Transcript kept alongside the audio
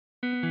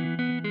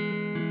Welcome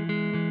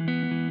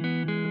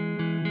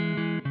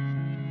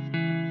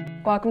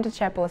to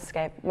Chapel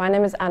Escape. My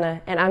name is Anna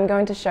and I'm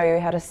going to show you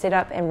how to set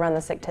up and run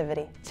this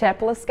activity.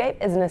 Chapel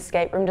Escape is an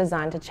escape room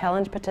designed to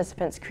challenge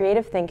participants'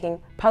 creative thinking,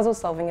 puzzle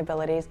solving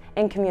abilities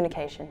and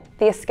communication.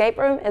 The escape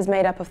room is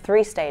made up of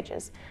 3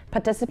 stages.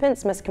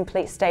 Participants must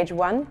complete stage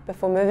 1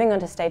 before moving on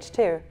to stage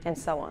 2 and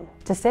so on.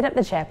 To set up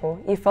the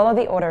chapel, you follow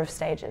the order of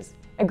stages.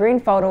 A green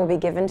folder will be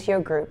given to your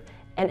group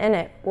and in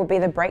it will be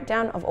the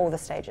breakdown of all the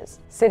stages.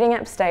 Setting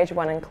up stage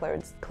 1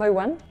 includes Clue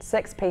 1,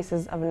 6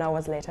 pieces of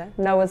Noah's letter,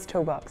 Noah's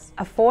toolbox,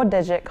 a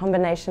 4-digit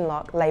combination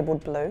lock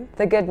labelled blue,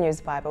 the Good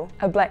News Bible,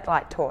 a black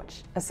light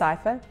torch, a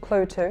cipher,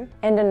 Clue 2,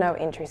 and a no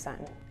entry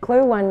sign.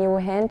 Clue 1 you will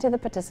hand to the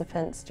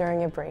participants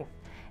during a brief,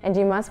 and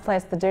you must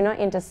place the Do Not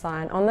Enter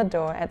sign on the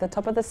door at the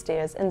top of the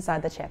stairs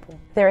inside the chapel.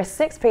 There are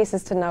 6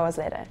 pieces to Noah's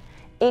letter.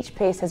 Each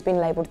piece has been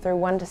labelled through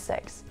 1 to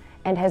 6.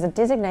 And has a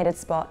designated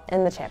spot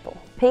in the chapel.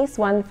 Piece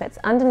 1 fits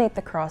underneath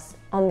the cross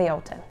on the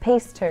altar.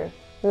 Piece 2,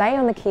 lay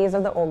on the keys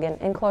of the organ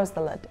and close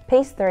the lid.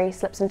 Piece 3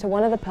 slips into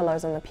one of the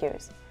pillows on the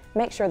pews.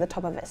 Make sure the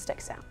top of it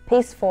sticks out.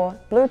 Piece 4,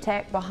 blue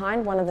tack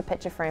behind one of the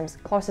picture frames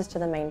closest to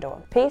the main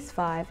door. Piece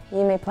 5,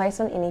 you may place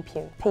on any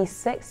pew. Piece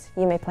 6,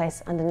 you may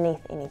place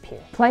underneath any pew.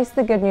 Place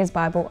the Good News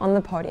Bible on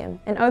the podium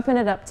and open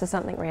it up to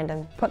something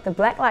random. Put the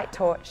black light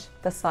torch,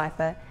 the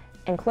cipher,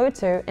 and Clue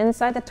 2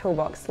 inside the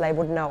toolbox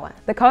labelled Noah.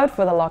 The code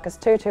for the lock is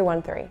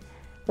 2213.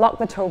 Lock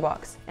the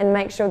toolbox and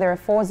make sure there are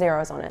 4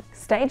 zeros on it.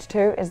 Stage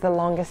 2 is the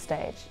longest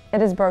stage.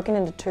 It is broken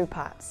into 2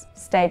 parts.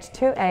 Stage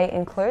 2A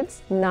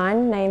includes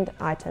 9 named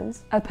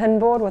items, a pin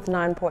board with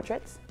 9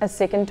 portraits, a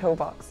second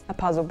toolbox, a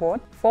puzzle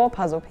board, 4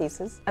 puzzle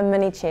pieces, a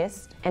mini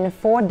chest, and a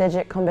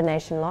 4-digit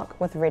combination lock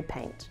with red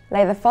paint.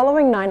 Lay the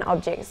following 9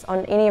 objects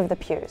on any of the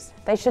pews.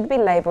 They should be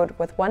labelled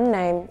with one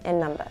name and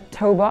number.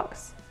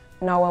 Toolbox,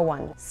 Noah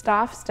 1.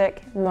 Staff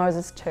stick,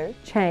 Moses 2.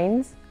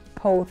 Chains,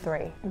 Paul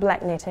 3.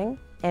 Black netting,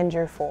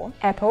 Andrew 4.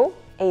 Apple,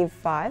 Eve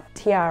 5.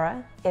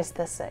 Tiara,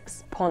 Esther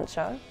 6.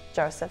 Poncho,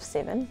 Joseph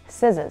 7.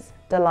 Scissors,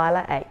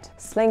 Delilah 8.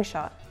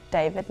 Slingshot,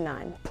 David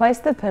 9. Place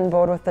the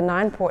pinboard with the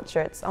 9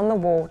 portraits on the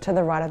wall to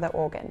the right of the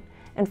organ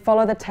and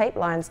follow the tape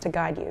lines to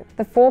guide you.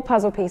 The 4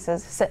 puzzle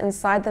pieces sit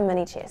inside the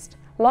mini chest.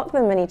 Lock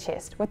the mini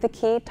chest with the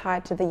key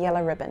tied to the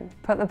yellow ribbon.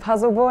 Put the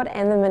puzzle board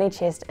and the mini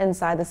chest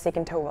inside the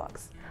second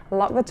toolbox.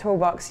 Lock the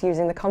toolbox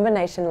using the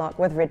combination lock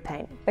with red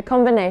paint. The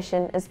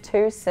combination is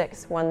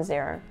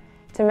 2610.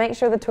 To make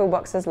sure the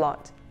toolbox is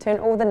locked, turn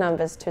all the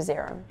numbers to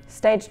 0.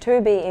 Stage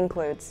 2B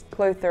includes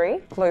Clue 3,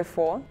 Clue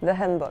 4, the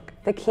hymn book,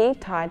 the key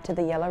tied to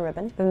the yellow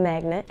ribbon, the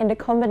magnet, and a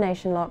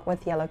combination lock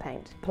with yellow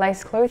paint.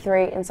 Place Clue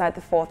 3 inside the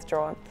 4th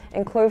drawer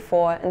and Clue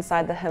 4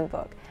 inside the hymn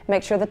book.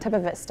 Make sure the tip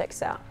of it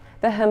sticks out.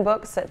 The hymn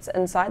book sits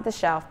inside the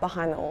shelf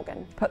behind the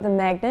organ. Put the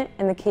magnet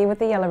and the key with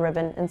the yellow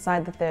ribbon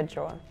inside the 3rd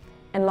drawer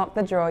and lock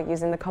the drawer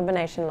using the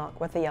combination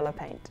lock with the yellow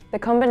paint. The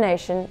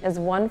combination is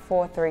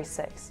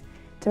 1436.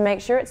 To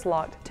make sure it's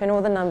locked, turn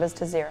all the numbers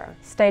to 0.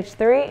 Stage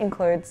 3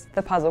 includes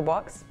the puzzle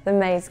box, the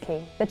maze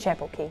key, the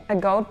chapel key, a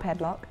gold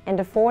padlock, and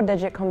a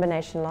 4-digit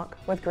combination lock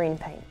with green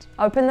paint.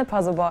 Open the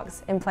puzzle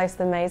box and place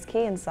the maze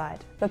key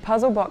inside. The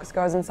puzzle box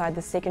goes inside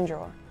the 2nd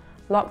drawer.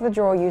 Lock the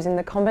drawer using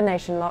the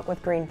combination lock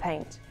with green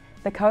paint.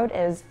 The code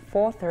is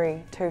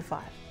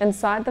 4325.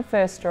 Inside the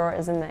 1st drawer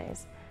is a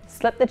maze.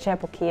 Slip the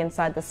chapel key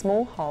inside the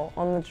small hole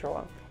on the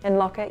drawer and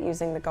lock it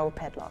using the gold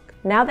padlock.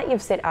 Now that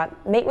you've set up,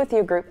 meet with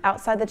your group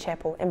outside the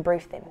chapel and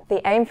brief them.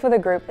 The aim for the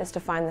group is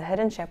to find the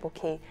hidden chapel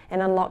key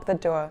and unlock the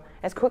door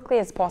as quickly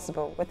as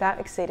possible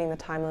without exceeding the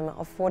time limit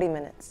of 40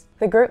 minutes.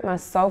 The group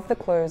must solve the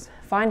clues,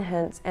 find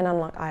hints, and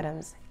unlock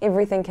items.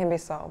 Everything can be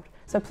solved,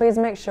 so please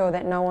make sure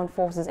that no one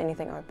forces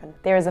anything open.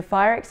 There is a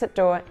fire exit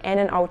door and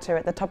an altar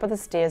at the top of the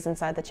stairs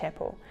inside the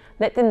chapel.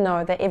 Let them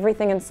know that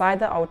everything inside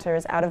the altar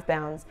is out of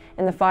bounds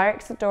and the fire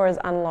exit door is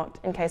unlocked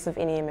in case of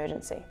any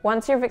emergency.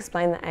 Once you've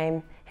explained the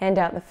aim, hand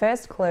out the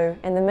first clue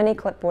and the mini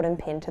clipboard and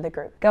pen to the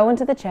group. Go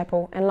into the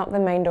chapel and lock the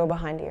main door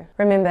behind you.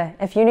 Remember,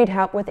 if you need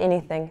help with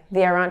anything,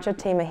 the Rancho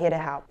team are here to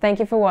help. Thank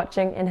you for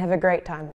watching and have a great time.